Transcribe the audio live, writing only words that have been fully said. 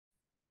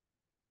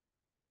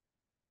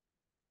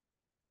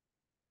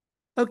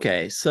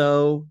Okay,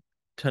 so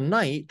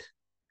tonight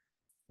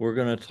we're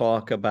going to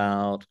talk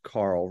about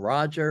Carl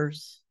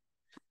Rogers,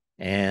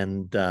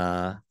 and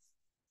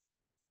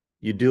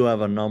you do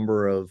have a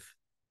number of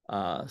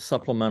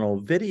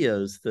supplemental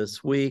videos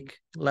this week.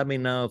 Let me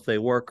know if they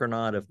work or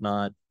not. If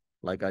not,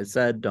 like I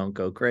said, don't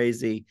go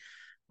crazy.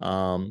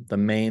 The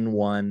main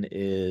one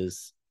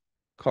is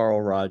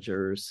Carl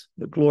Rogers,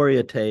 the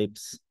Gloria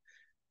tapes,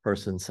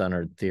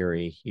 person-centered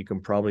theory. You can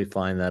probably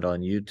find that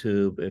on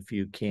YouTube if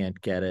you can't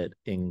get it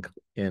in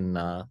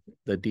the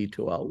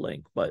D2L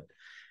link, but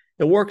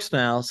it works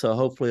now, so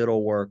hopefully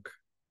it'll work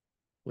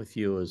with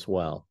you as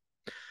well.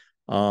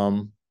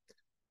 Um,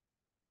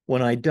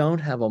 when I don't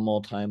have a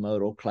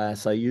multimodal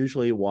class, I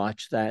usually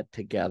watch that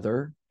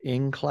together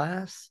in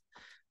class,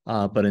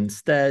 but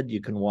instead you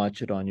can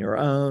watch it on your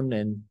own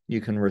and you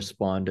can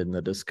respond in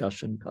the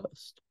discussion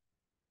post.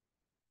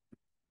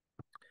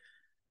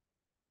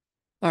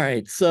 All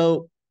right,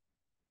 so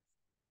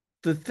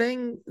the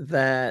thing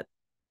that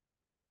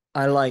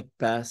I like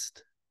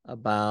best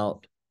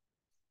about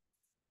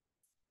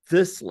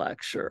this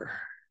lecture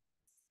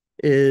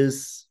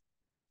is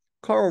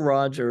Carl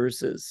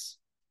Rogers is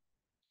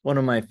one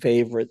of my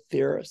favorite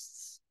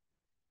theorists.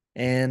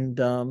 And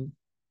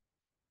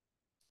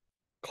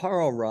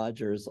Carl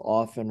Rogers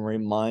often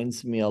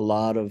reminds me a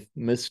lot of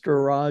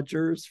Mr.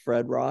 Rogers,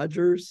 Fred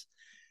Rogers.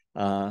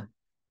 Uh,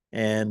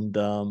 and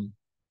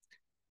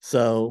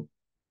so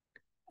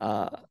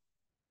uh,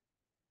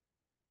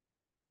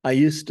 I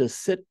used to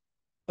sit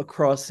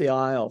across the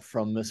aisle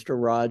from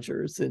Mr.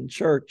 Rogers in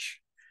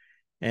church,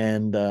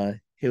 and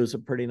he was a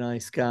pretty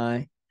nice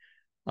guy.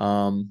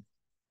 Um,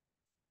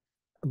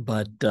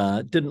 but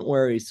didn't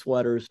wear his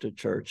sweaters to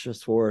church,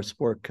 just wore a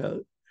sport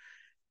coat.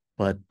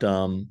 But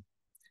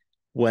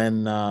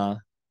when I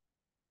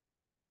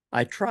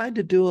tried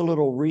to do a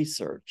little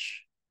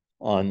research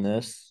on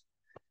this,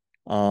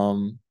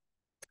 um,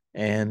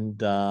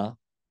 and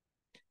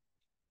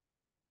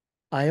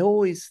I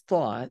always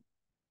thought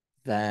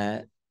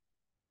that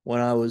when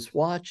I was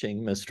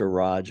watching Mr.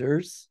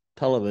 Rogers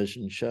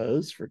television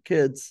shows for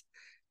kids,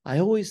 I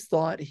always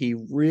thought he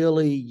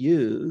really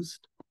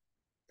used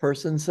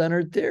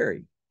person-centered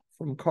theory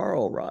from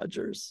Carl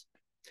Rogers.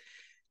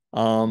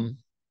 Um,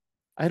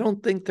 I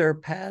don't think their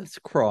paths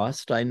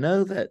crossed. I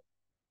know that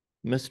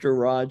Mr.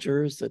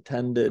 Rogers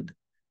attended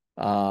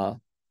uh,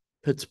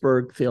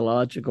 Pittsburgh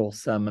Theological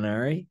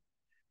Seminary,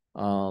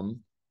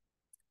 um,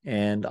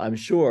 and I'm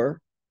sure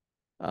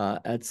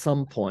at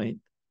some point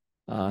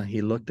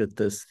he looked at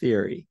this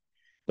theory,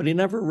 but he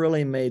never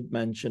really made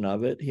mention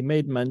of it. He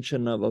made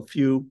mention of a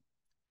few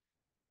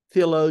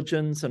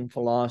theologians and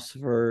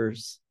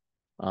philosophers,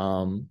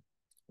 um,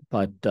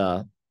 but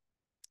but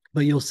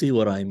you'll see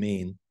what I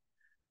mean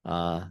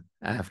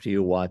after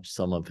you watch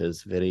some of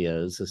his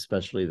videos,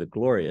 especially the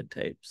Gloria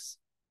tapes.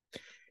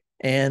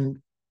 And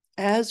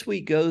as we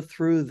go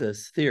through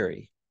this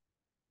theory,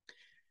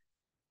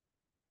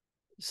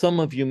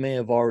 some of you may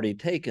have already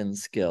taken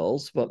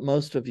skills, but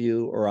most of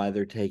you are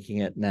either taking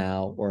it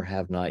now or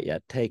have not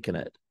yet taken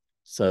it.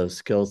 So,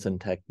 skills and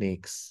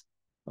techniques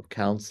of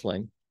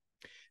counseling.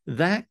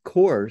 That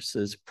course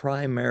is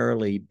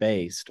primarily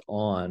based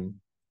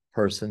on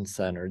person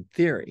centered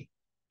theory.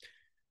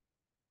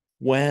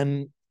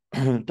 When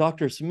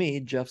Dr.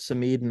 Samid, Jeff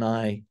Samid, and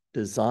I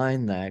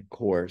designed that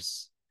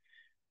course,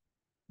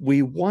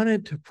 we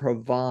wanted to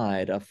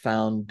provide a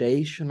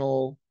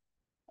foundational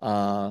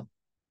uh,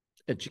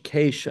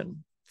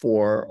 education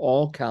for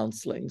all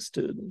counseling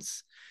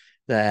students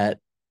that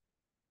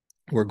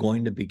were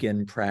going to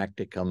begin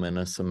practicum in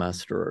a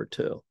semester or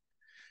two.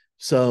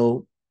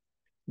 So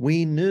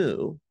we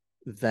knew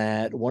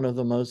that one of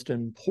the most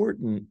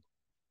important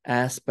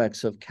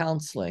aspects of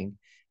counseling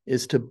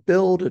is to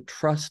build a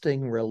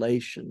trusting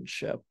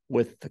relationship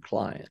with the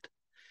client,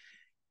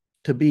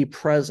 to be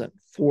present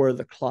for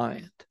the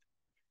client,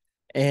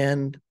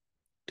 and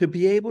to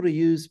be able to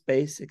use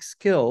basic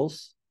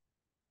skills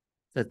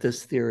that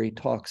this theory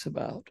talks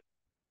about.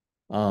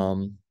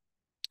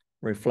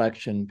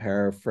 Reflection,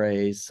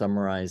 paraphrase,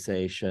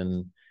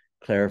 summarization,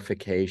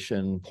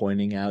 clarification,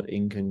 pointing out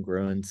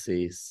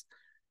incongruencies.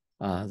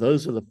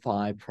 Those are the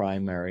 5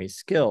 primary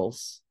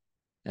skills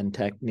and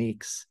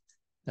techniques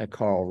that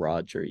Carl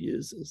Roger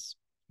uses.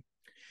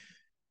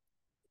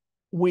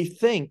 We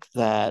think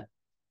that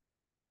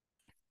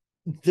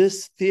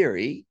this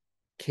theory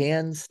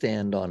can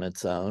stand on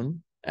its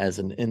own as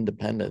an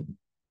independent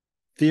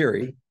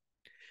theory.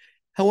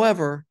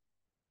 However,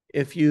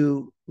 if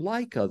you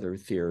like other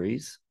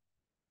theories,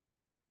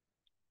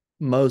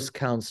 most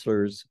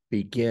counselors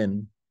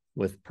begin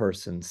with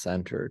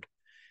person-centered,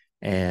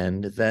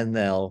 and then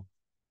they'll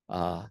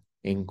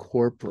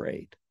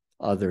incorporate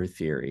other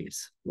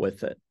theories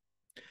with it.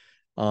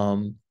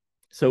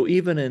 So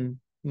even in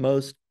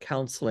most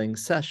counseling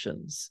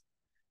sessions,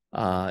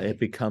 it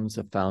becomes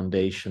a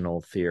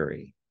foundational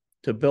theory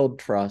to build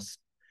trust,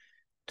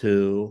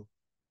 to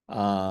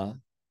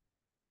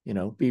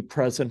be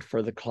present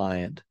for the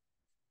client,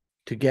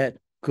 to get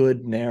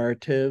good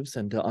narratives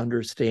and to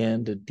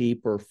understand a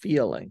deeper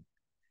feeling,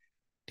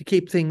 to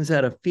keep things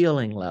at a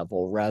feeling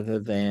level rather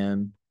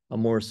than a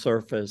more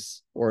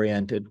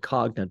surface-oriented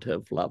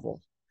cognitive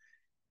level.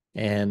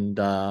 And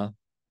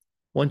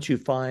once you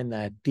find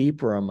that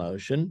deeper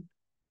emotion,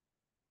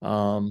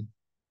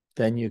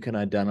 then you can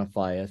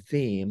identify a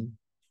theme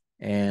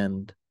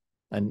and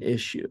an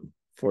issue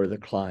for the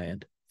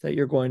client that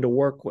you're going to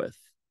work with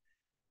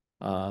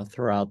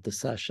throughout the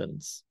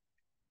sessions.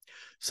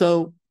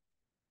 So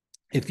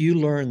if you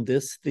learn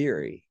this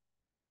theory,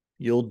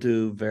 you'll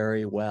do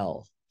very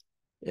well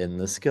in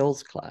the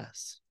skills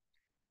class.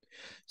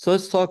 So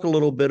let's talk a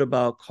little bit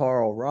about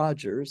Carl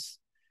Rogers.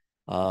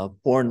 Born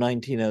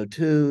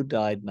 1902,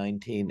 died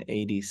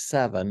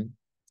 1987.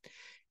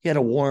 He had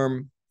a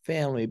warm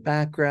family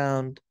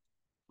background.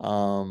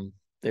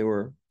 They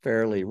were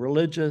fairly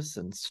religious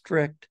and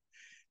strict.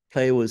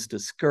 Play was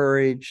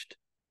discouraged.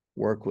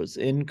 Work was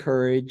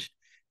encouraged.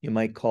 You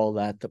might call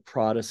that the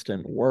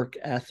Protestant work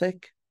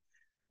ethic.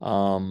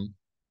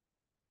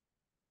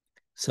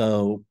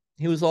 So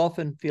he was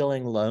often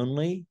feeling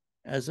lonely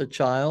as a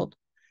child.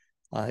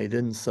 He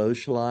didn't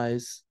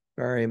socialize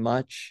very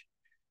much,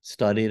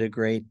 studied a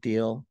great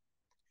deal.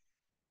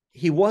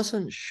 He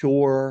wasn't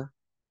sure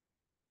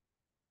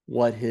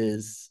what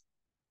his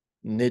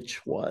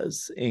niche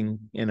was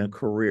in a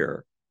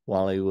career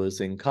while he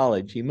was in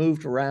college. He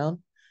moved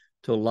around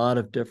to a lot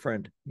of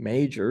different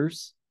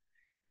majors,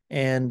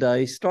 and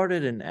he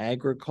started in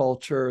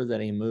agriculture,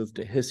 then he moved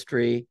to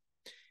history.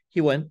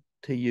 He went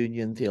to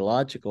Union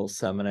Theological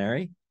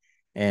Seminary,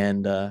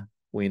 and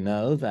we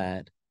know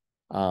that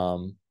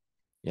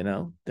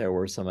there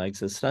were some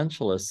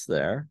existentialists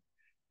there,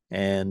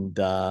 and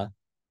to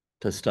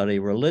study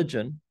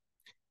religion.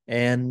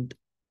 And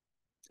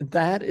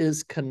that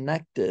is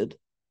connected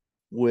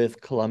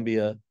with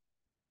Columbia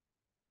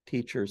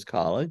Teachers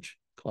College,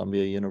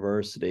 Columbia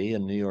University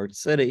in New York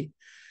City.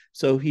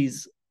 So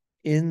he's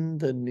in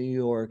the New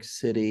York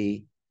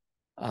City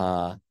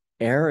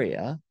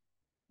area,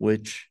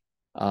 which,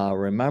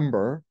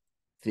 remember,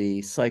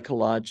 the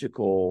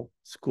psychological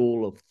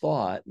school of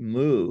thought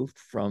moved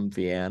from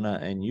Vienna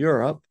and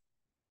Europe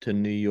to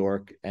New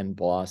York and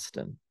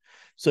Boston.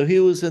 So he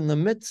was in the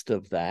midst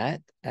of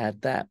that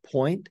at that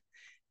point,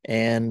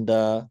 and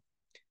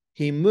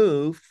he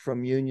moved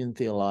from Union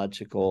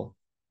Theological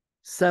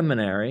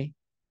Seminary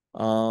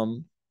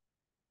to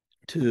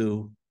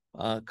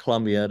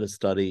Columbia to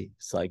study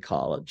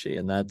psychology,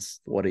 and that's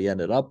what he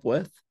ended up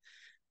with.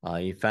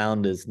 He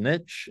found his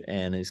niche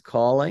and his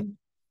calling.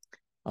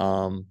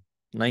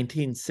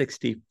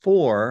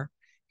 1964,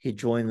 he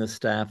joined the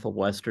staff of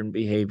Western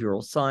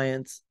Behavioral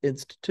Science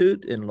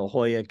Institute in La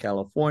Jolla,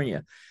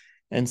 California.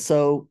 And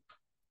so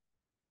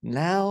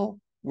now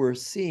we're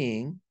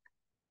seeing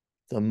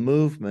the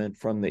movement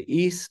from the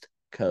East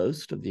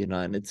Coast of the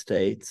United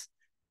States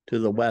to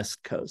the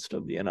West Coast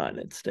of the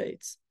United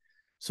States.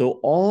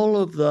 So all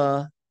of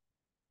the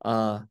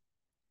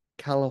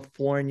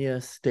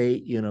California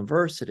state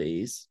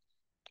universities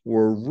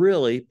were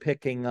really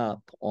picking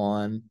up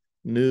on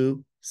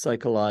new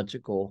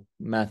psychological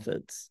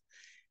methods.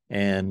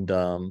 And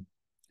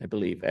I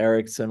believe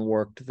Erickson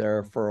worked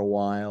there for a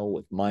while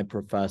with my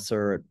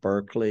professor at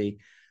Berkeley.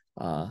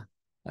 I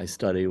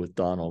studied with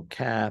Donald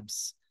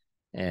Capps,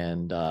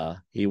 and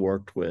he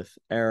worked with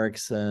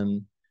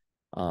Erickson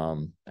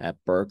at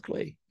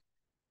Berkeley.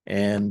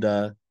 And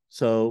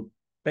so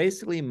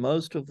basically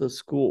most of the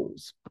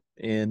schools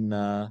in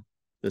the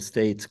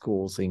state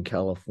schools in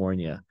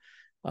California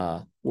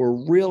were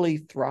really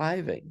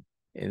thriving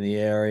in the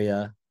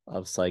area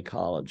of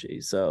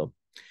psychology. So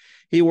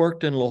he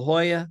worked in La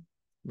Jolla.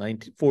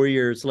 4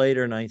 years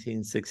later,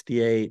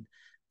 1968,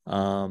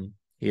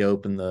 he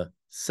opened the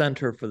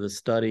Center for the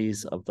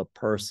Studies of the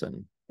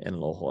Person in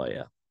La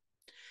Jolla.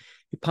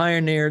 He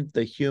pioneered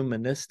the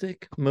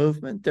humanistic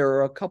movement. There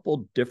are a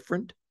couple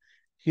different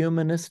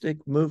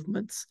humanistic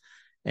movements,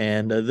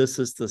 and this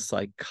is the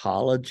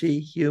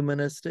psychology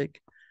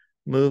humanistic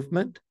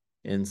movement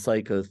in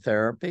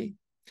psychotherapy.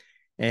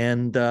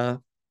 And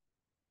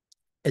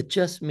it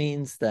just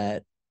means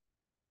that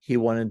he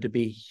wanted to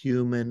be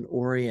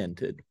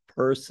human-oriented,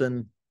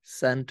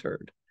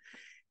 person-centered.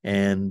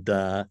 And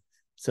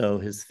so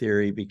his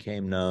theory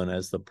became known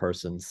as the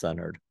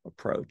person-centered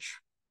approach.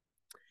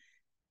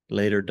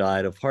 Later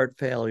died of heart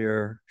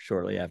failure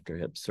shortly after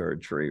hip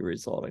surgery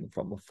resulting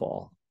from a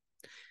fall.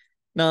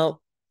 Now,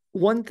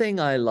 one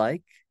thing I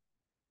like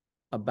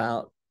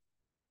about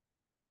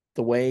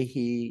the way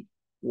he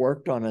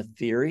worked on a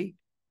theory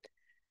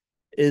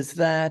is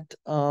that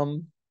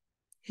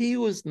he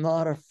was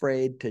not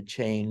afraid to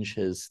change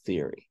his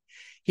theory.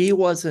 He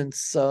wasn't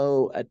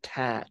so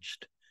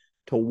attached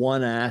to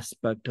one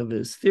aspect of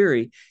his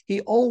theory.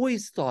 He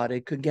always thought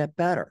it could get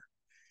better.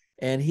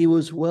 And he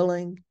was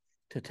willing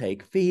to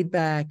take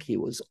feedback. He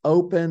was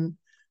open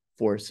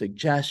for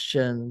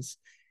suggestions.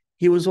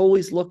 He was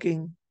always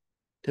looking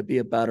to be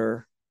a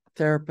better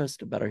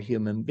therapist, a better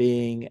human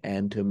being,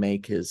 and to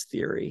make his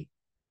theory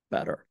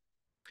better.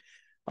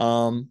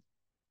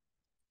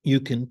 You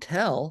can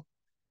tell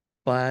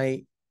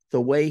by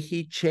the way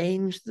he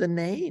changed the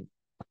name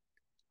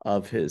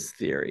of his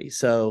theory.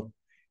 So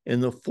In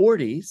the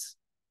 40s,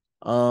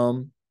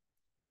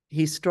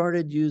 he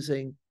started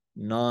using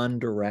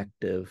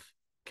non-directive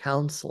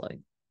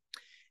counseling.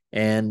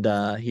 And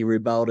he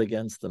rebelled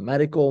against the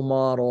medical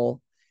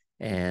model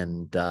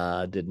and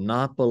did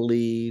not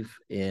believe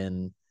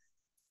in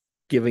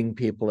giving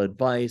people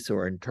advice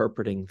or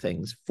interpreting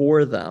things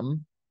for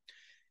them.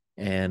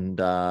 And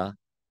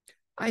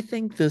I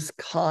think this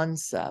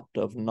concept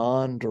of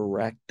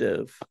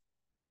non-directive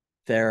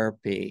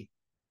therapy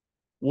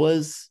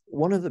was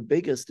one of the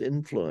biggest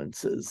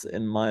influences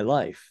in my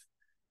life.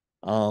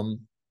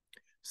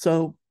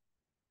 So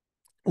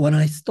when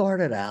I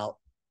started out,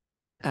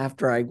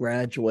 after I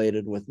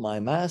graduated with my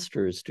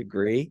master's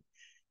degree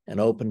and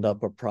opened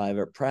up a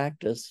private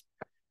practice,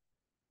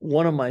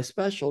 one of my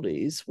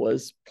specialties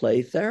was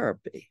play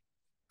therapy.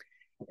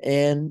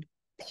 And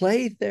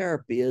play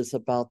therapy is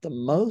about the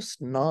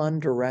most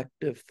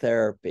non-directive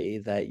therapy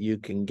that you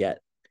can get.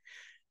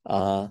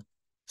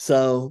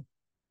 So,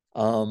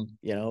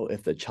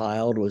 if the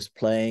child was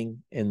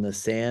playing in the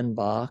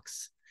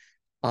sandbox,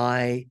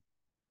 I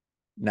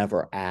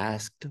never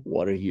asked,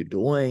 "What are you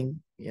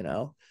doing?"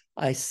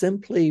 I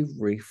simply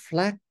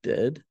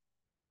reflected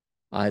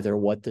either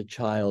what the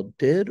child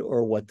did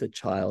or what the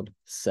child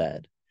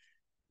said.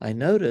 I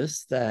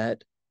noticed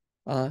that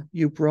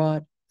you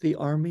brought the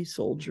army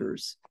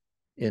soldiers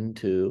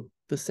into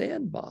the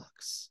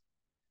sandbox.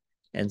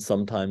 And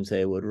sometimes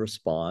they would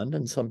respond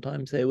and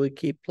sometimes they would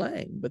keep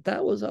playing, but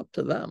that was up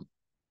to them.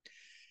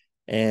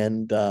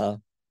 And I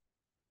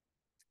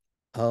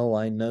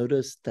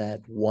noticed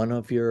that one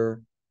of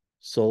your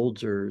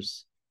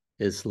soldiers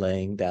is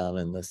laying down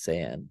in the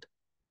sand.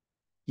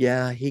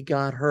 Yeah, he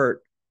got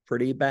hurt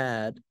pretty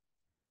bad.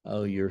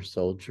 Oh, your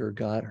soldier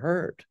got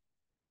hurt.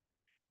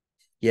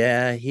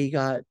 Yeah, he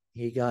got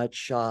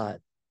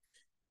shot.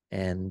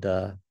 And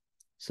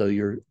so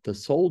the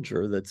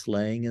soldier that's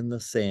laying in the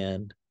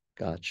sand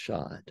got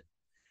shot.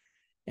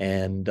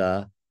 And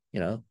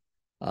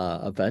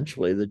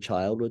eventually the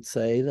child would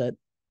say that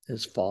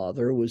his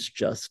father was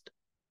just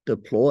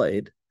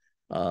deployed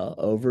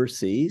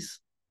overseas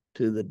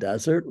to the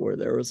desert where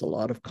there was a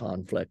lot of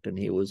conflict and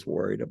he was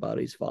worried about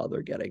his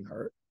father getting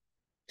hurt.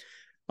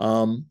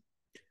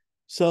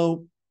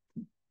 So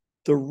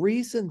the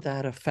reason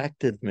that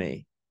affected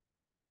me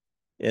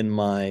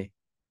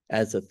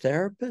as a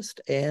therapist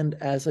and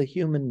as a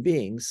human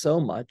being so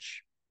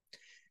much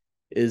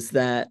is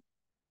that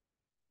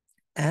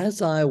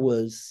as I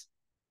was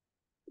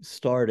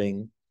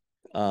starting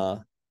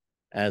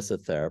as a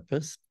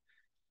therapist,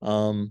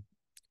 one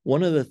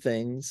of the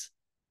things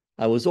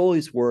I was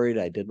always worried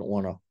I didn't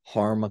want to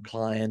harm a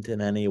client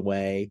in any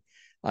way,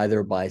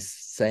 either by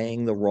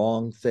saying the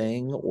wrong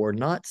thing or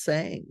not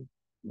saying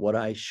what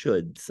I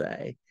should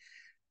say.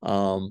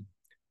 And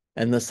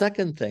the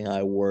second thing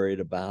I worried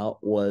about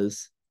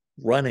was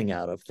running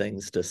out of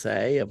things to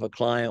say if a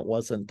client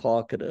wasn't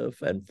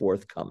talkative and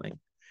forthcoming.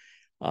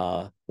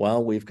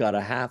 Well, we've got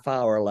a half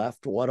hour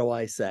left. What do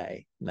I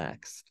say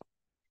next?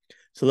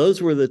 So those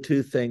were the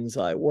two things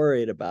I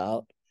worried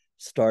about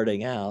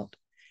starting out.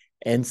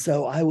 And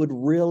so I would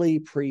really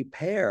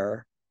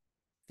prepare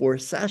for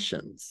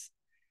sessions.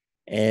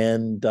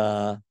 And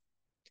I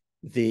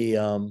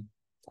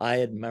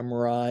had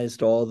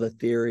memorized all the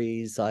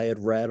theories. I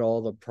had read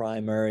all the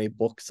primary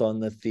books on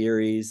the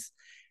theories.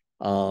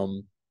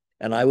 And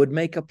I would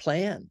make a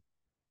plan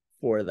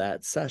for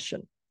that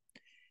session.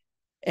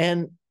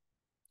 And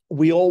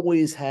we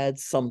always had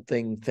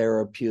something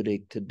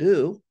therapeutic to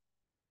do.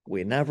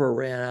 We never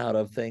ran out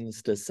of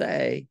things to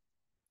say.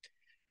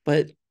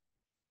 But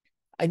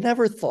I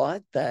never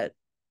thought that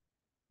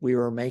we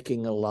were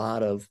making a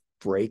lot of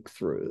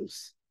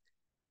breakthroughs.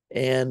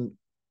 And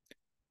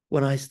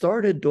when I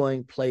started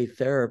doing play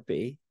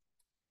therapy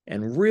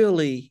and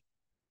really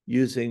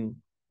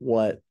using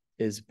what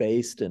is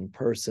based in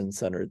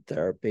person-centered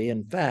therapy,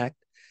 in fact,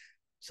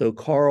 so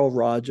Carl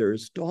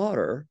Rogers'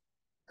 daughter,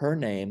 her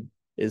name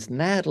is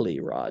Natalie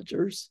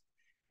Rogers,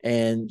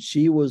 and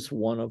she was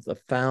one of the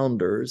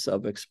founders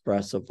of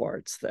expressive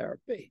arts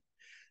therapy.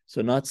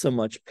 So not so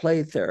much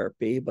play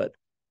therapy, but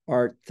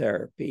art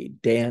therapy,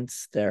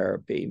 dance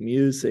therapy,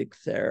 music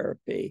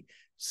therapy,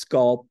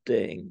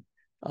 sculpting,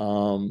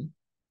 all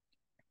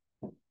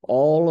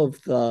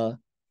of the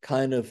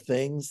kind of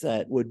things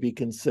that would be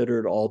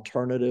considered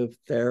alternative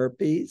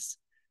therapies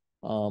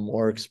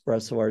or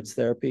expressive arts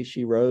therapy.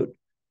 She wrote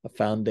a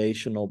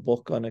foundational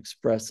book on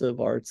expressive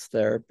arts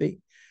therapy,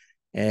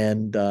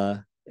 and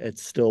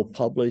it's still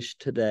published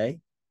today.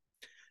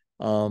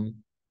 And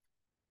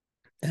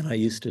I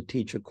used to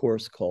teach a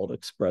course called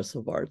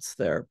Expressive Arts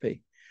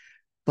Therapy.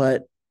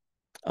 But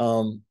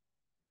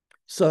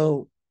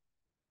so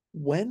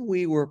when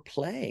we were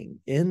playing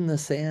in the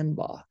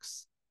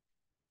sandbox,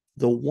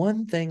 the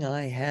one thing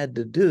I had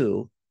to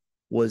do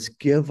was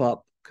give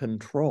up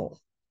control.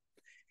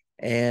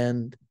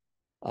 And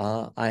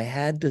I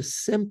had to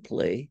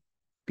simply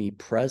be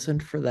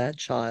present for that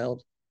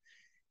child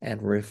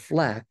and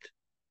reflect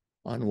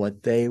on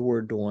what they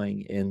were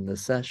doing in the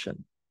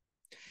session.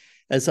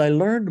 As I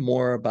learned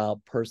more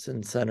about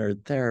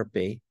person-centered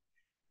therapy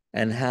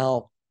and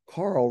how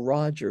Carl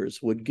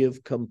Rogers would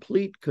give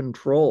complete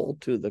control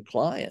to the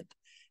client.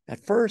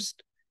 At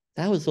first,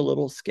 that was a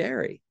little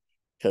scary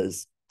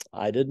because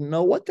I didn't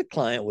know what the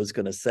client was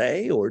going to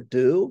say or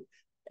do,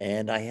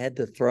 and I had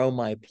to throw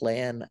my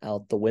plan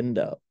out the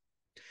window.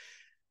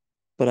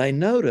 But I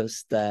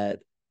noticed that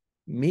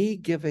me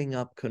giving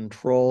up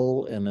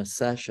control in a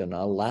session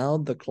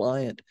allowed the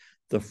client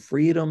the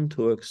freedom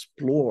to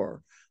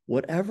explore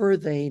whatever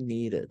they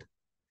needed.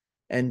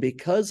 And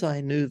because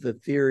I knew the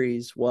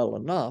theories well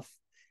enough,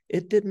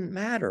 it didn't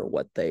matter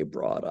what they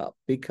brought up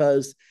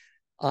because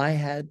I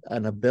had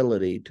an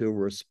ability to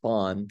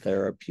respond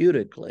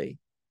therapeutically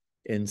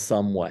in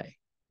some way,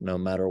 no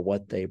matter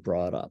what they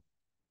brought up.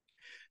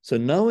 So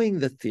knowing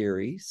the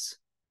theories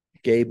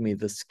gave me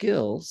the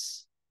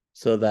skills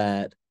so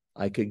that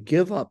I could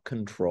give up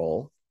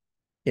control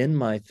in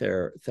my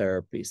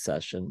therapy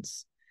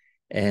sessions.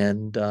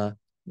 And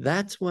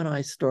that's when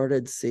I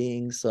started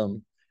seeing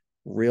some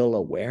real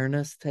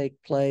awareness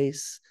take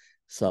place,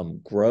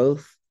 some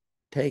growth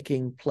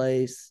taking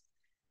place,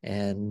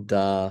 and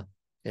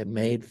it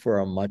made for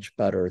a much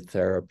better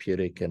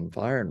therapeutic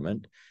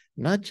environment,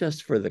 not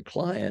just for the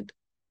client,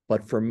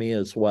 but for me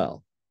as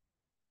well.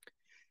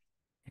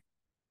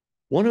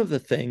 One of the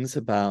things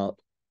about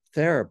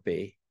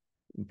therapy,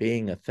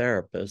 being a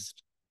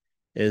therapist,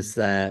 is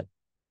that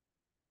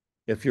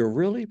if you're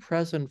really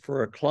present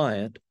for a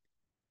client,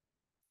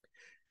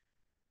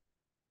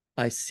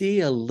 I see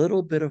a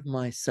little bit of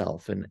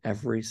myself in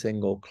every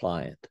single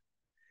client.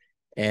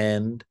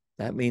 And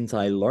that means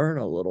I learn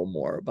a little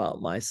more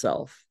about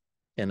myself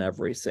in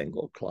every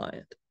single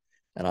client.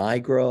 And I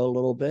grow a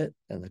little bit,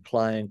 and the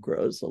client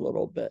grows a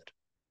little bit.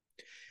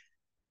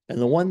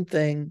 And the one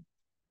thing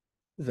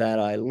that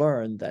I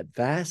learned that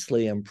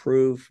vastly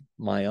improved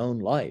my own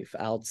life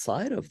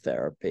outside of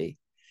therapy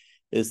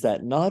is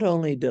that not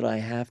only did I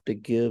have to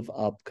give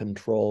up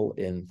control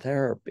in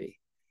therapy,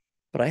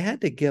 but I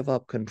had to give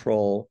up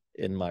control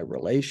in my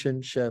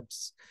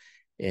relationships,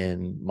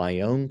 in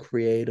my own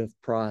creative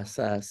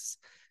process,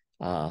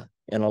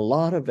 in a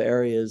lot of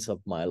areas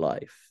of my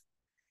life.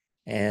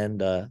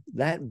 And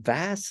that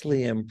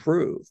vastly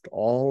improved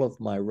all of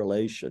my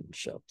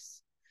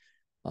relationships.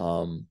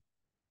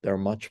 They're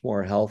much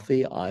more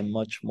healthy. I'm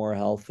much more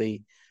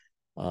healthy.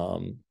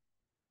 One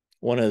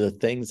of the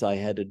things I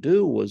had to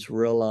do was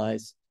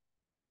realize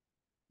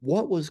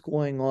what was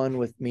going on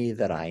with me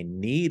that I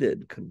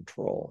needed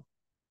control.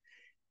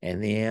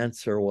 And the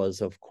answer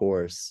was, of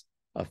course,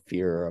 a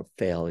fear of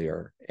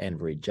failure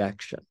and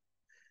rejection.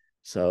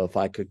 So if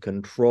I could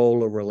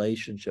control a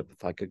relationship,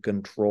 if I could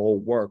control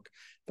work,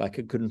 if I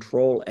could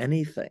control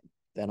anything,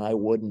 then I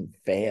wouldn't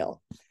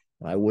fail.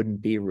 I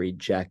wouldn't be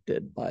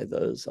rejected by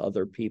those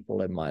other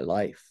people in my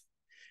life.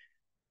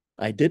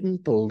 I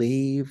didn't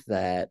believe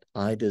that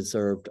I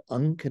deserved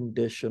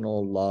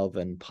unconditional love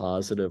and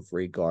positive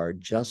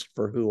regard just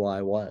for who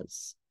I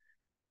was.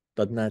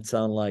 Doesn't that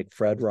sound like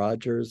Fred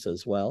Rogers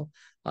as well?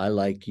 I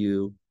like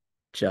you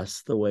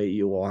just the way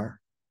you are.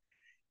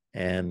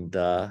 And,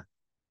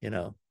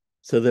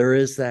 so there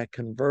is that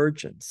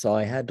convergence. So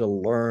I had to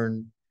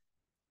learn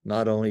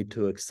not only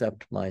to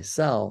accept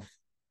myself,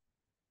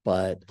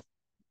 but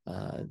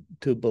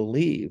to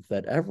believe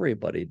that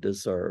everybody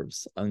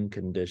deserves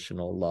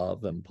unconditional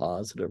love and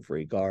positive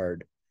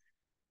regard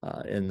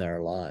in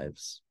their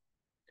lives.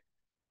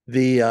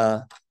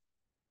 The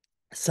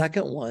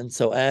second one,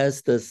 so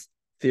as this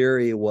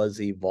theory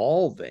was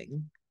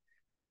evolving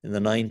in the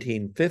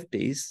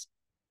 1950s,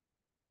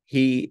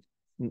 he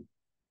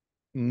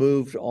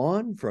moved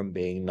on from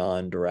being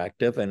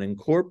non-directive and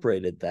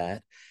incorporated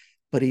that,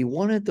 but he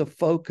wanted the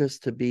focus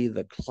to be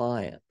the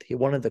client. He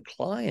wanted the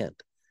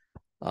client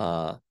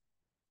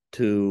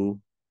to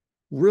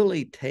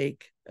really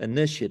take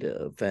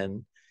initiative,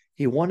 and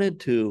he wanted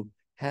to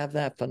have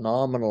that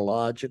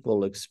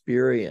phenomenological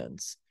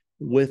experience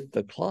with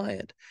the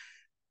client,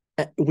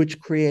 which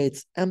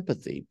creates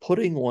empathy,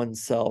 putting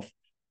oneself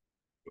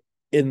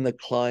in the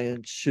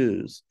client's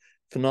shoes.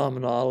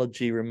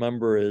 Phenomenology,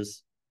 remember,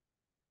 is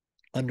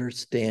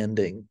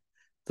understanding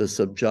the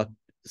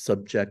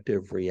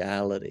subjective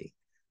reality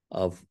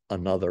of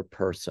another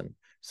person.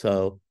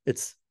 So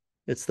it's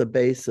the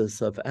basis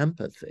of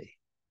empathy.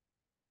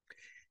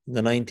 In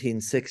the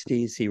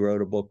 1960s, he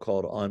wrote a book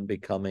called On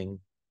Becoming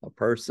a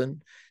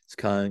Person. It's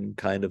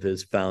kind of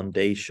his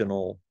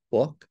foundational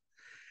book.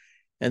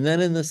 And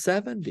then in the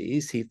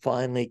 70s, he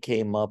finally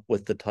came up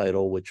with the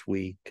title, which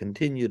we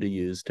continue to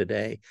use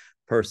today,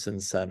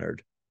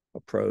 person-centered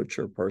approach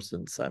or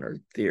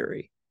person-centered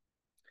theory.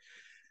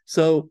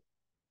 So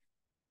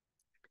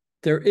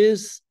there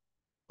is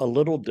a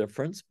little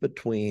difference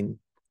between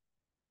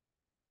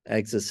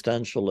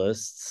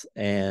existentialists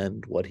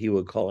and what he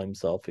would call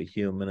himself a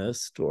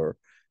humanist or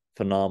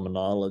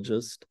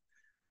phenomenologist.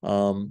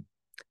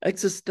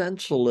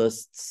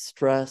 Existentialists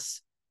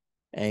stress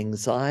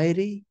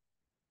anxiety,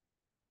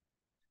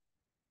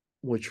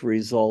 which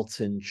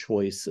results in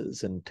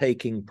choices and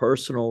taking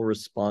personal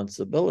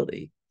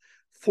responsibility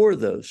for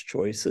those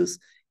choices,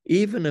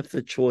 even if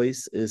the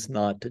choice is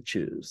not to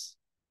choose.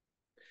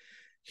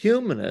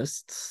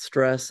 Humanists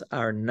stress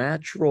our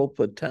natural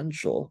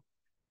potential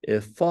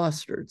if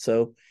fostered.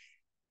 So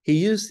he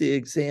used the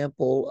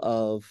example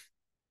of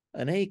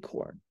an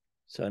acorn.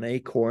 So an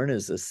acorn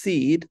is a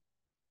seed.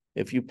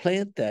 If you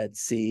plant that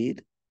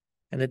seed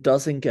and it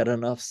doesn't get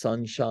enough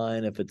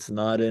sunshine, if it's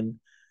not in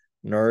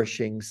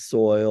nourishing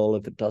soil,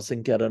 if it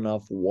doesn't get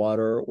enough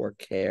water or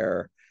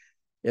care,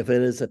 if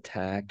it is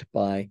attacked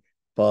by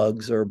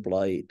bugs or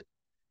blight,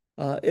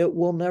 it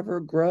will never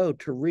grow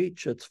to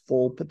reach its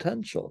full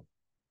potential.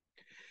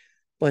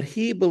 But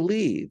he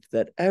believed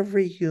that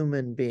every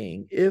human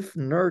being, if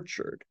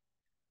nurtured,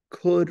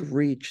 could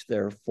reach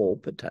their full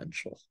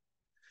potential.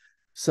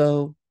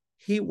 So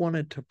he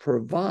wanted to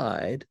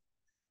provide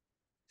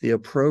the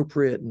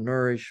appropriate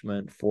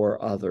nourishment for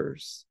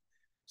others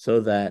so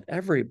that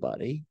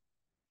everybody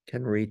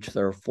can reach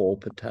their full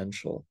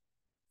potential.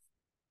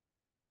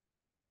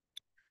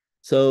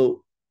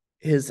 So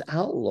his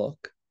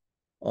outlook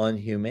on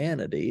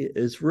humanity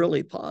is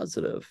really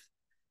positive.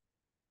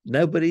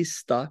 Nobody's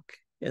stuck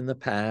in the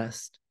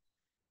past.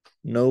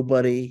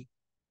 Nobody,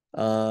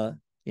 uh,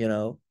 you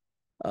know,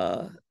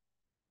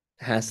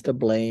 has to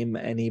blame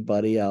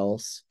anybody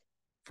else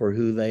for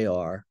who they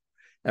are.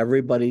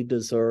 Everybody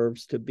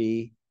deserves to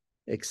be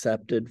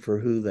accepted for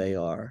who they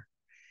are.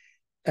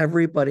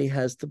 Everybody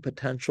has the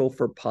potential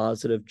for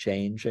positive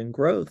change and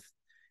growth.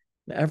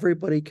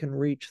 Everybody can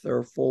reach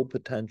their full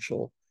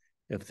potential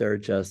if they're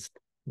just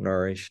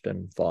nourished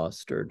and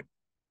fostered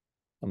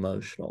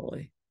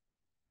emotionally.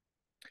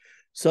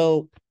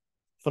 So,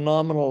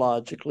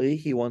 phenomenologically,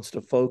 he wants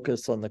to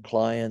focus on the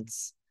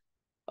client's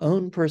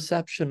own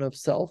perception of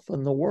self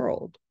and the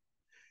world.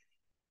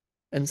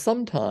 And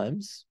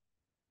sometimes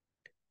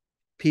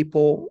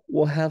people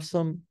will have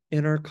some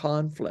inner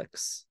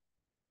conflicts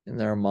in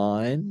their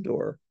mind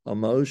or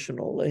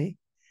emotionally.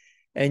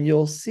 And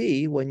you'll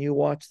see when you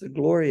watch the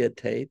Gloria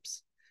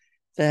tapes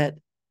that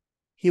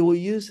he will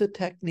use a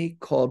technique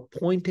called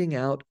pointing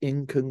out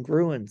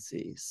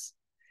incongruencies.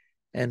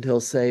 And he'll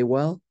say,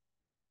 well,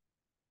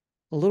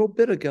 a little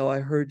bit ago, I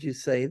heard you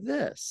say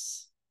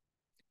this,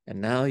 and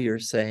now you're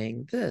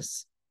saying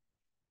this.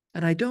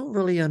 And I don't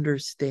really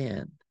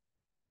understand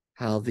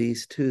how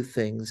these two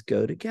things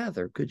go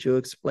together. Could you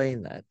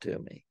explain that to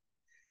me?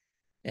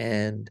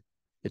 And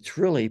it's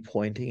really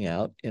pointing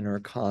out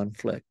inner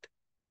conflict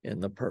in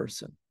the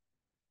person.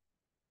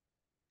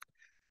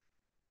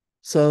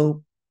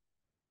 So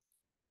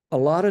a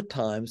lot of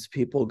times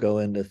people go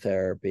into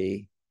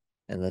therapy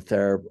and the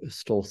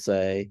therapist will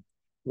say,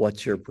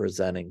 what's your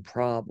presenting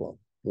problem?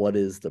 What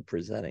is the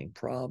presenting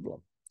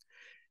problem?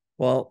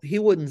 Well, he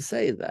wouldn't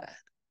say that.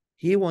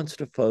 He wants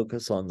to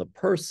focus on the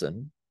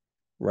person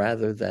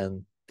rather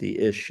than the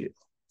issue.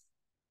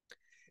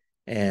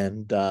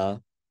 And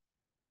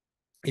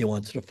he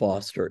wants to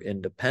foster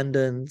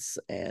independence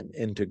and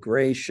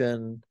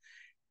integration.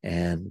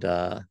 And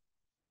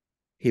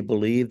he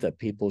believed that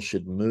people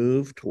should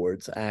move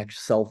towards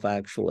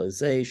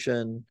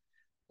self-actualization,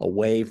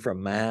 away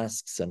from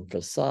masks and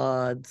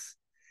facades,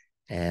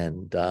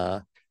 and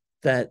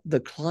that the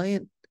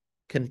client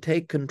can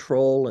take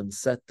control and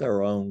set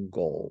their own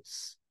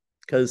goals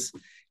because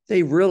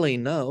they really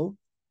know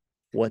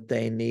what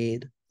they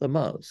need the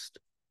most.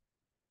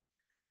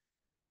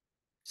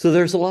 So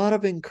there's a lot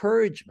of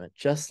encouragement,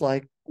 just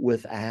like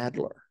with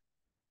Adler.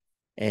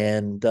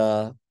 And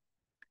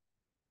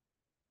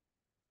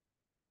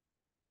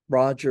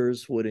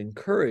Rogers would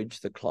encourage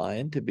the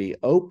client to be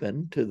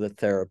open to the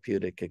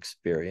therapeutic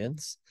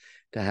experience,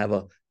 to have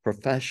a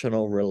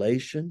professional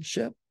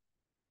relationship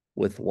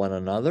with one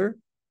another,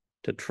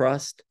 to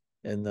trust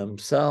in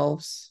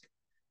themselves,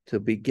 to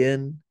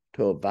begin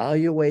to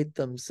evaluate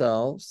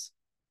themselves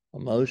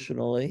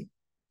emotionally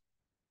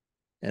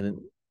and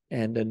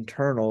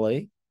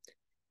internally,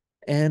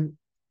 and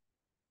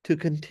to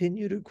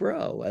continue to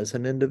grow as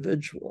an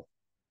individual.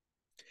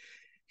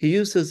 He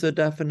uses a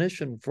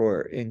definition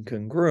for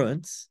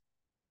incongruence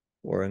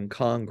or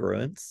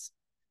incongruence,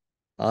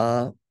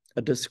 a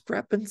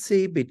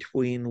discrepancy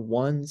between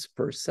one's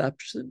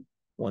perception,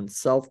 one's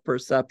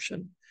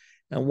self-perception,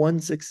 and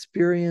one's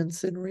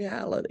experience in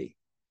reality.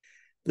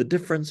 The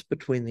difference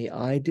between the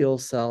ideal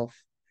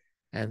self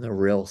and the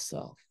real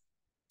self.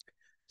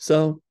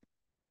 So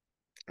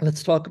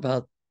let's talk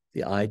about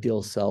the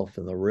ideal self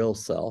and the real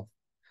self.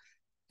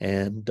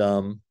 And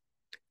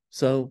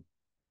so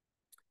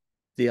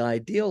the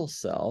ideal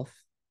self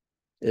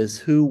is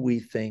who we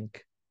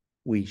think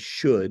we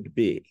should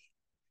be.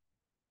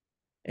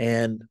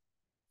 And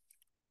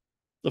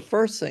the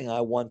first thing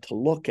I want to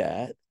look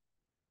at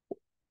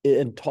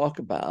and talk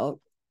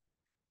about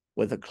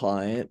with a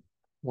client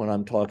when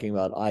I'm talking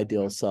about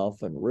ideal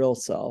self and real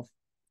self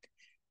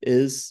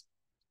is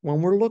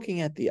when we're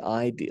looking at the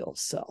ideal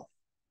self.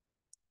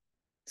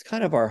 It's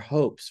kind of our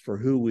hopes for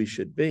who we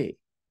should be.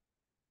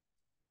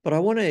 But I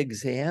want to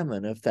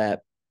examine if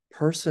that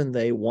person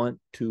they want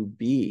to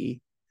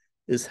be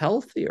is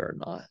healthy or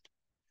not.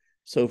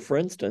 So, for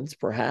instance,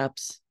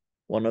 perhaps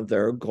one of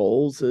their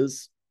goals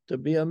is to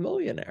be a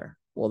millionaire.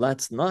 Well,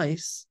 that's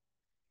nice,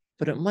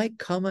 but it might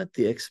come at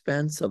the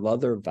expense of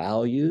other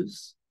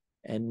values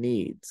and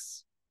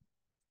needs.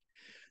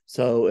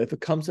 So if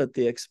it comes at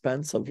the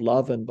expense of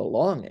love and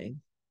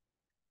belonging,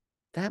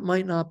 that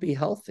might not be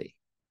healthy.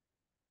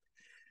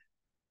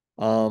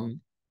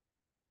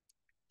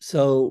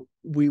 So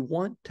we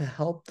want to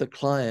help the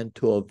client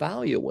to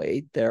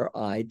evaluate their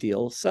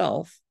ideal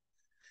self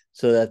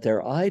so that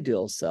their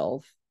ideal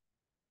self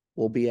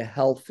will be a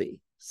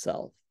healthy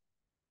self.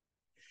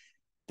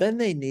 Then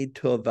they need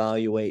to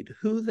evaluate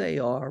who they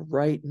are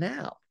right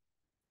now.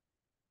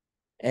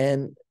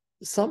 And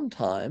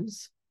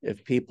sometimes,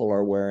 if people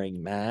are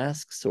wearing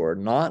masks or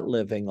not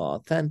living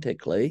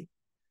authentically,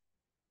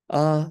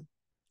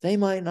 they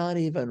might not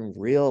even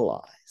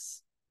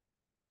realize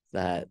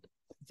that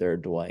they're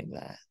doing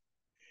that.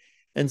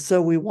 And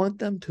so we want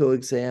them to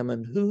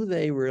examine who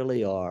they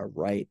really are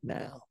right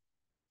now,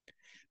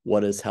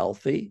 what is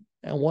healthy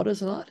and what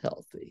is not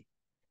healthy.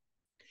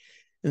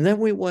 And then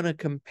we want to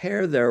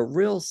compare their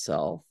real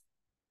self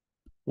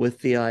with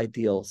the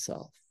ideal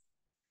self.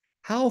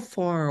 How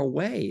far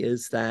away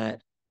is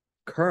that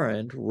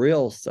current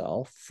real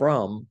self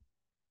from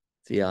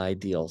the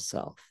ideal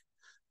self?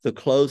 The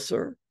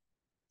closer,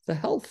 the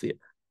healthier.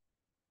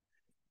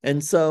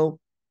 And so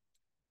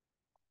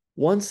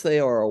once they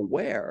are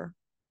aware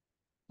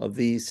of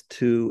these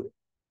two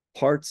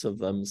parts of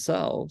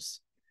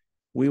themselves,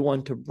 we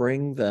want to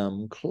bring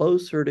them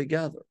closer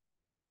together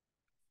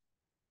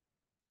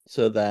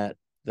so that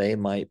they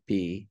might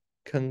be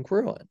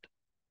congruent,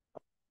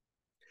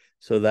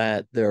 so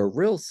that their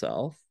real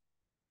self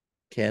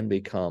can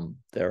become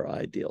their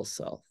ideal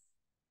self.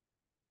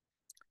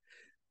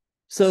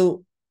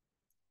 So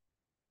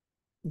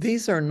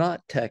these are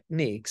not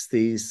techniques,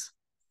 these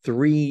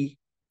three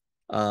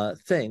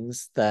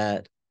things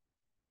that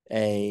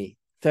a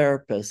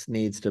therapist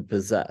needs to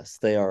possess.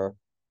 They are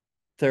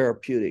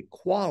therapeutic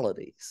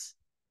qualities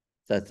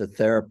that the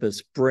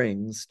therapist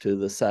brings to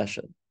the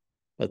session,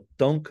 but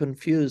don't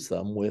confuse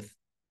them with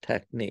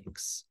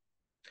techniques.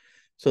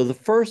 So the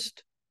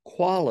first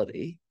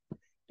quality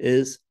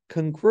is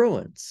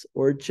congruence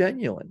or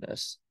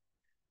genuineness.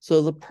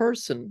 So the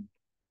person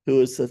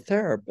who is the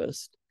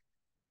therapist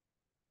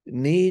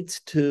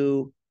needs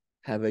to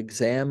have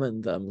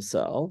examined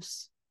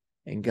themselves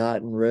and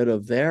gotten rid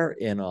of their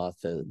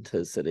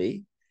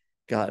inauthenticity,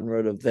 gotten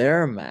rid of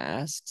their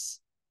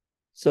masks,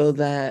 so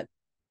that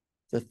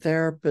the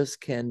therapist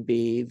can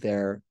be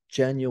their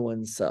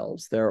genuine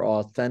selves, their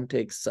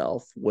authentic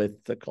self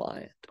with the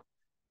client.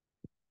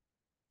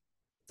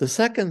 The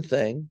second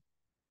thing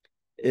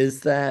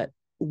is that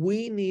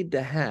we need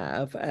to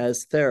have,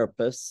 as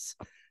therapists,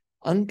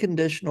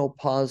 unconditional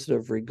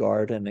positive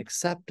regard and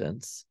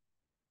acceptance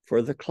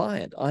for the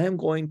client. I am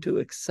going to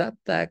accept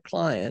that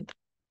client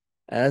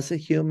as a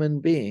human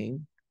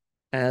being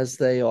as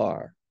they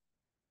are.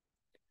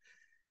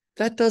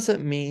 That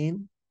doesn't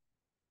mean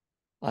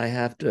I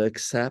have to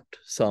accept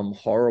some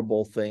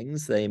horrible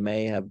things they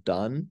may have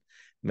done.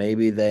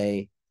 Maybe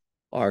they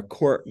are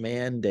court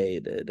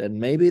mandated, and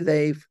maybe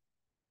they've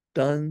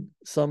done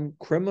some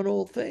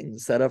criminal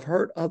things that have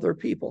hurt other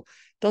people.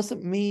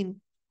 Doesn't mean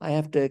I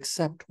have to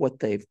accept what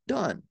they've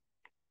done.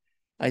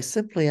 I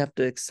simply have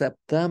to accept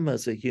them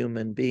as a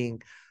human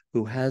being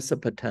who has the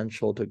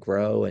potential to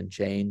grow and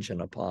change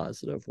in a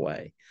positive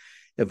way.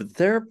 If a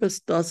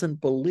therapist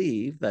doesn't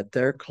believe that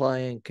their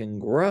client can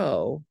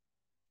grow,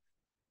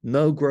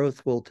 no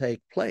growth will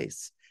take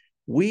place.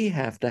 We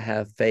have to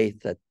have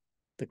faith that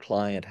the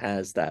client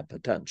has that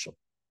potential.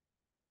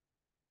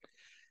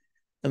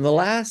 And the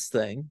last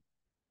thing,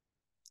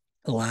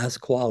 the last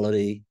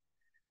quality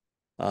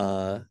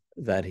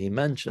that he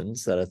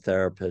mentions that a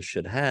therapist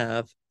should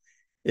have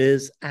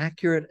is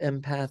accurate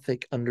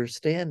empathic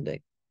understanding.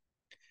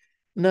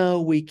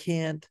 No, we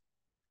can't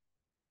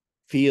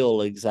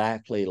feel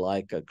exactly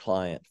like a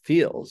client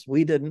feels.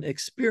 We didn't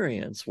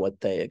experience what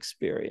they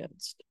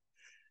experienced.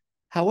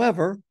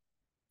 However,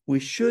 we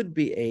should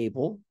be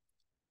able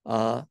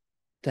to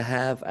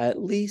have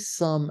at least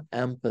some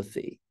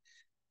empathy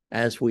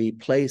as we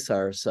place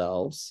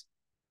ourselves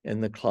in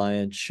the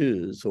client's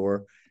shoes,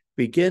 or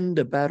begin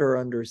to better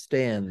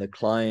understand the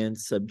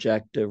client's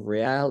subjective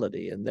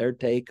reality and their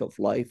take of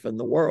life and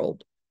the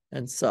world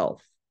and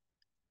self.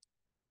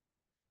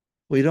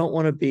 We don't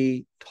want to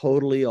be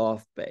totally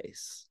off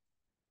base.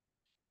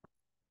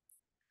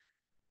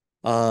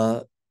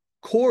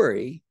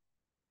 Corey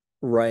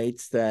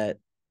writes that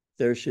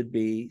there should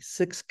be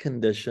 6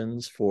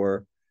 conditions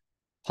for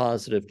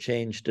positive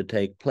change to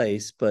take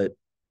place, but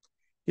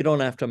you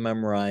don't have to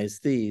memorize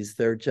these.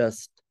 They're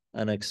just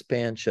an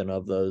expansion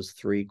of those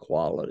 3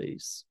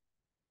 qualities.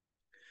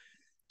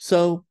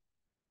 So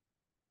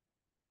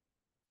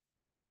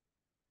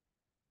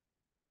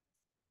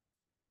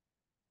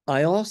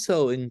I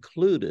also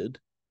included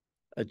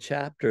a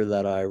chapter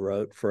that I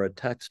wrote for a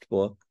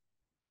textbook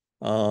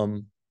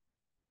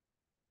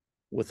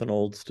with an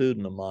old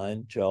student of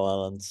mine, Joe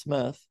Allen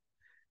Smith.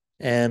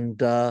 And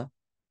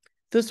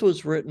this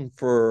was written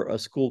for a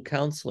school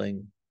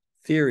counseling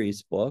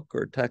theories book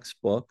or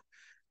textbook,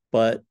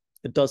 but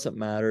it doesn't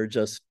matter.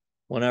 Just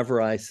whenever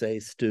I say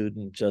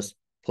student, just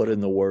put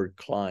in the word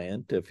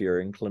client if you're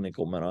in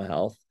clinical mental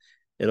health.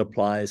 It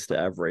applies to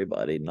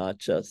everybody, not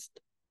just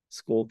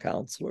school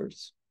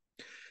counselors.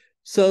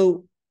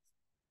 So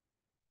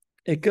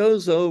it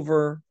goes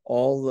over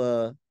all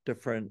the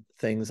different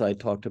things I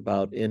talked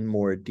about in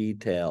more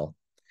detail,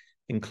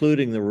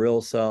 including the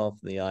real self,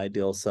 the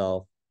ideal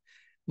self.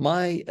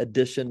 My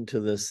addition to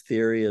this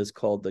theory is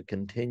called the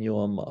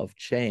continuum of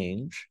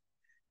change.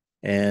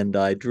 And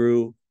I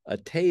drew a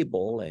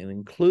table and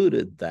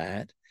included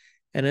that.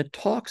 And it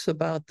talks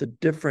about the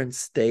different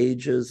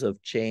stages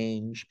of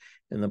change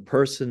in the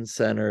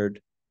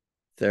person-centered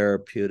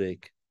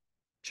therapeutic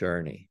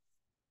journey.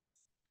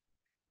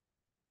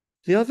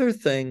 The other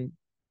thing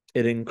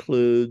it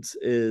includes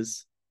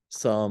is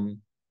some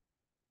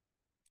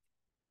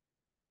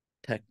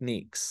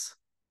techniques.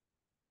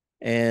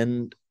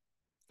 And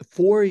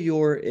for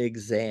your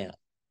exam,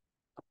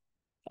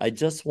 I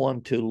just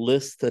want to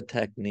list the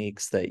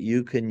techniques that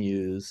you can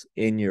use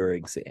in your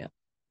exam.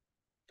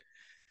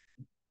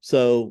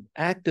 So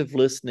active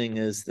listening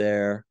is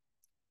there,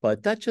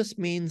 but that just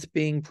means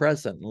being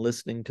present and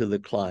listening to the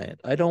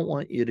client. I don't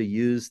want you to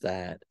use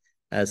that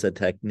as a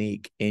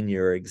technique in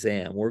your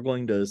exam. We're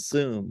going to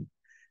assume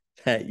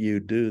that you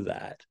do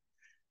that.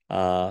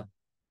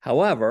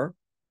 However,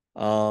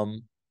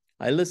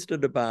 I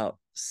listed about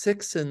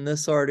 6 in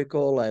this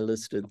article. I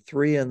listed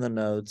 3 in the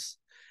notes.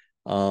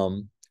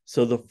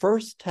 So the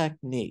first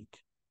technique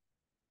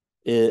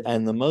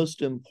and the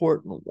most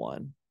important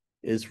one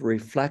is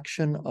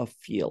reflection of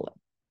feeling.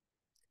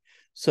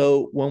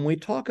 So when we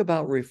talk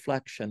about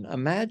reflection,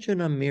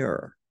 imagine a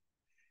mirror,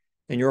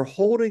 and you're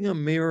holding a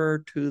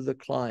mirror to the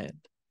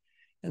client,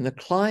 and the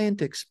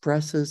client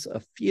expresses a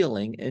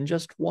feeling in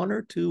just 1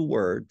 or 2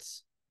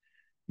 words.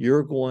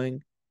 You're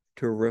going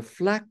to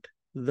reflect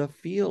the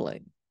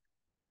feeling.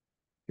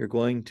 You're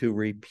going to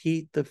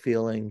repeat the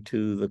feeling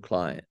to the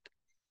client.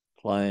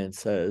 Client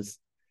says,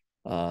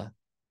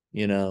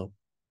 you know,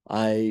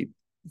 I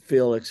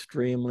feel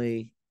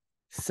extremely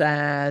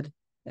sad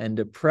and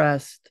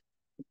depressed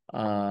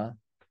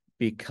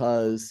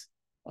because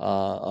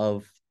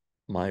of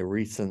my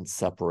recent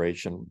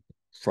separation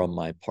from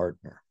my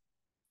partner.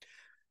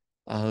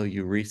 Oh,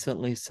 you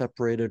recently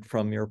separated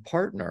from your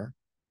partner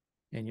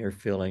and you're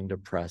feeling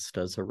depressed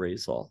as a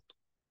result.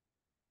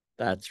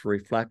 That's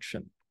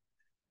reflection.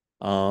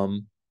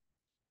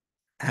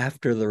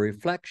 After the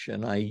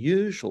reflection, I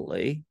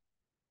usually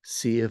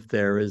see if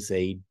there is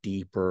a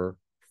deeper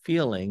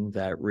feeling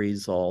that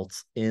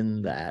results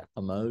in that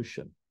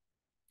emotion.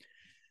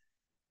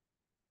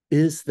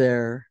 Is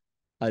there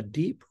a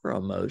deeper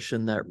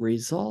emotion that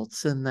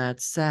results in that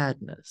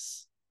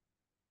sadness?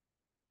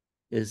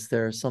 Is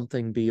there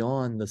something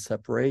beyond the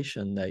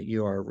separation that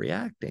you are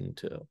reacting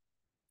to?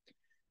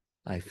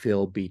 I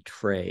feel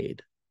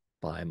betrayed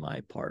by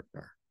my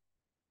partner.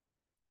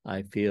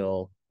 I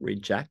feel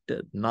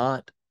rejected,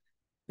 not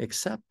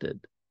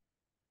accepted,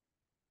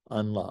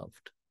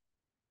 unloved,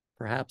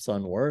 perhaps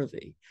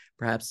unworthy,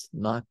 perhaps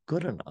not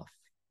good enough,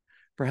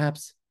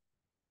 perhaps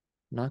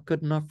not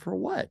good enough for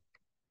what?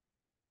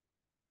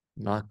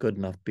 Not good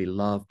enough to be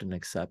loved and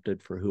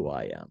accepted for who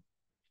I am.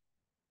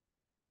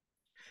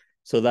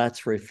 So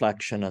that's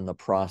reflection and the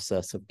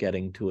process of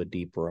getting to a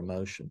deeper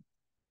emotion.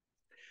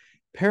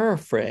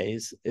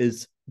 Paraphrase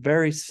is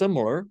very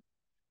similar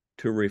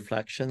to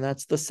reflection.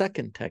 That's the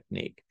second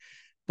technique.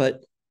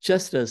 But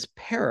just as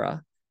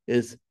para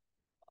is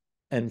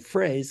and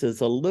phrase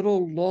is a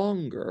little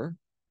longer,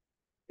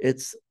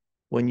 it's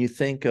when you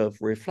think of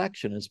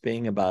reflection as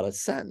being about a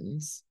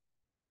sentence,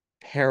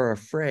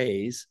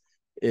 paraphrase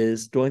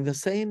is doing the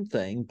same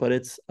thing, but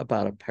it's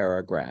about a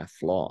paragraph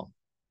long.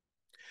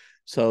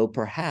 So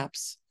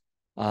perhaps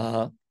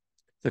the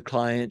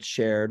client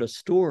shared a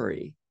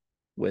story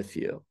with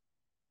you,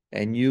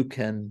 and you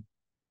can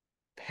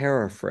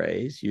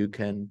paraphrase, you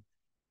can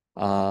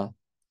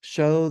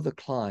show the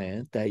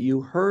client that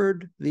you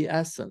heard the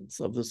essence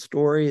of the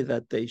story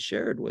that they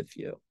shared with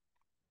you.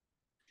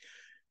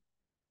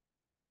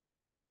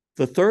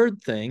 The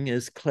third thing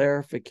is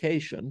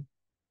clarification.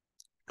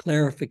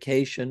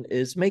 Clarification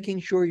is making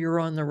sure you're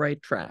on the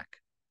right track.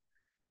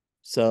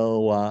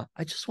 So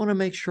I just want to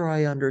make sure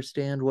I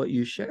understand what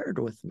you shared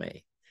with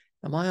me.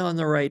 Am I on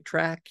the right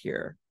track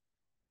here?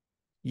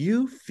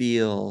 You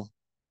feel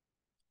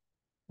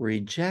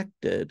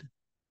rejected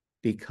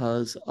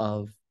because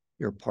of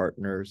your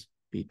partner's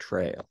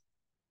betrayal.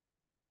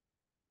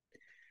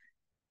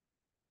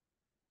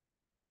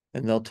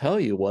 And they'll tell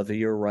you whether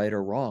you're right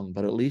or wrong,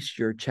 but at least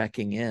you're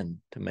checking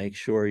in to make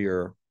sure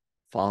you're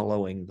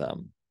following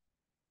them.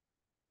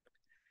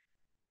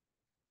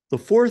 The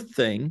fourth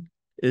thing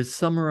is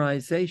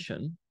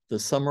summarization. The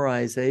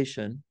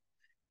summarization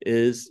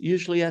is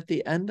usually at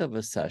the end of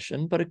a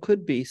session, but it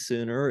could be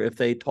sooner if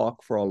they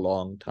talk for a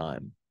long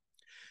time.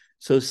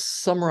 So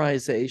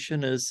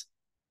summarization is,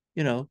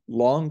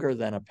 longer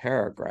than a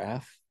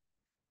paragraph,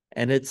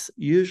 and it's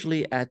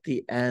usually at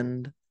the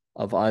end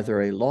of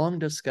either a long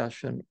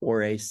discussion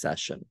or a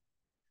session.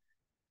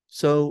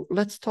 So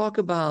let's talk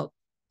about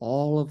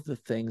all of the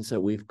things that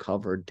we've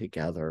covered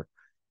together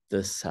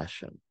this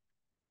session.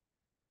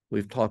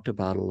 we've talked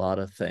about a lot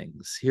of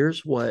things.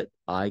 Here's what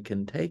I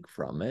can take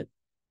from it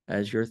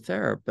as your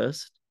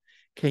therapist.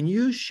 Can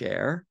you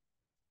share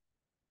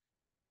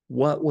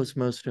what was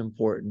most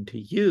important to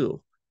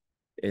you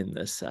in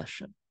this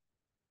session?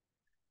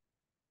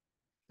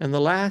 And the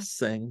last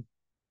thing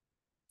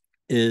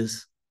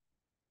is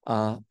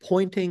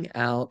pointing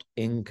out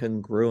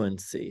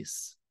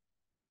incongruencies.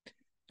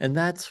 And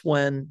that's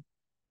when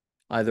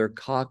either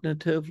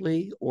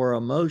cognitively or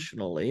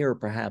emotionally, or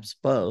perhaps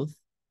both,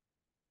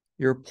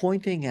 you're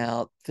pointing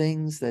out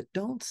things that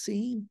don't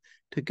seem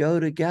to go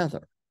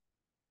together.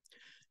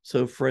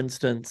 So, for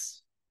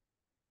instance,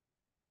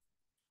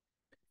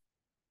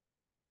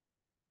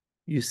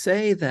 you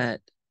say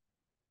that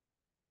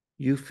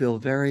you feel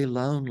very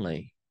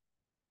lonely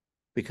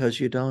because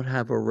you don't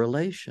have a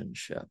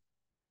relationship.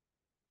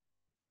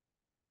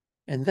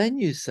 And then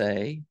you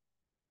say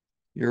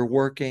you're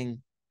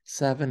working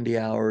 70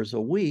 hours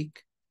a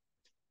week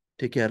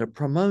to get a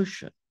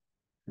promotion.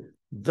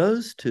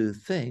 Those two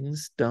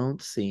things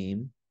don't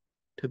seem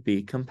to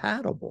be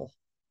compatible.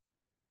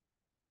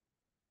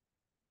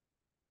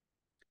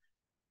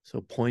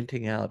 So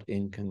pointing out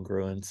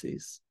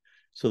incongruencies.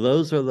 So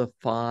those are the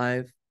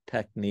 5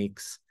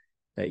 techniques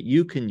that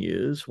you can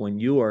use when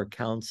you are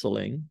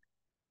counseling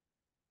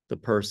the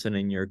person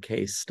in your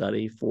case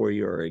study for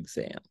your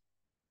exam.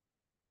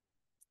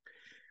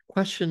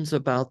 Questions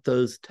about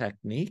those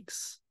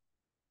techniques?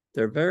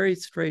 They're very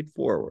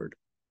straightforward.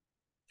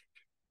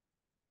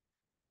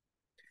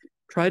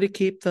 Try to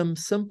keep them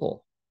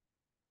simple.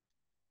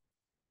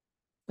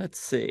 Let's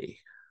see.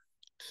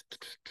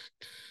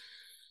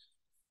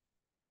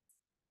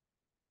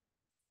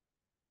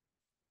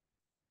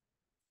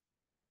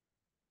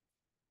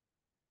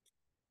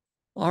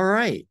 All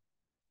right.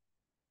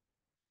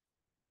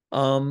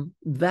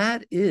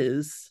 That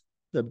is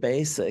the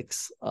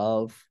basics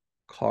of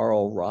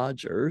Carl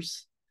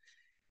Rogers.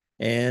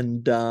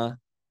 And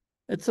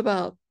it's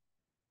about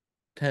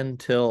 10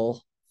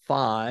 till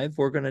 5.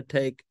 We're going to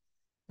take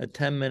a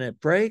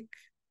 10-minute break,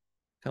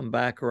 come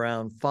back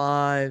around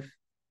 5,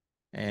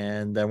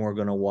 and then we're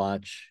going to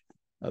watch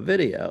a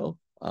video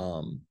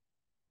of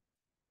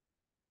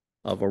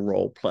a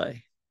role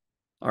play.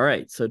 All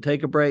right, so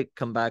take a break,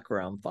 come back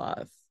around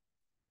 5.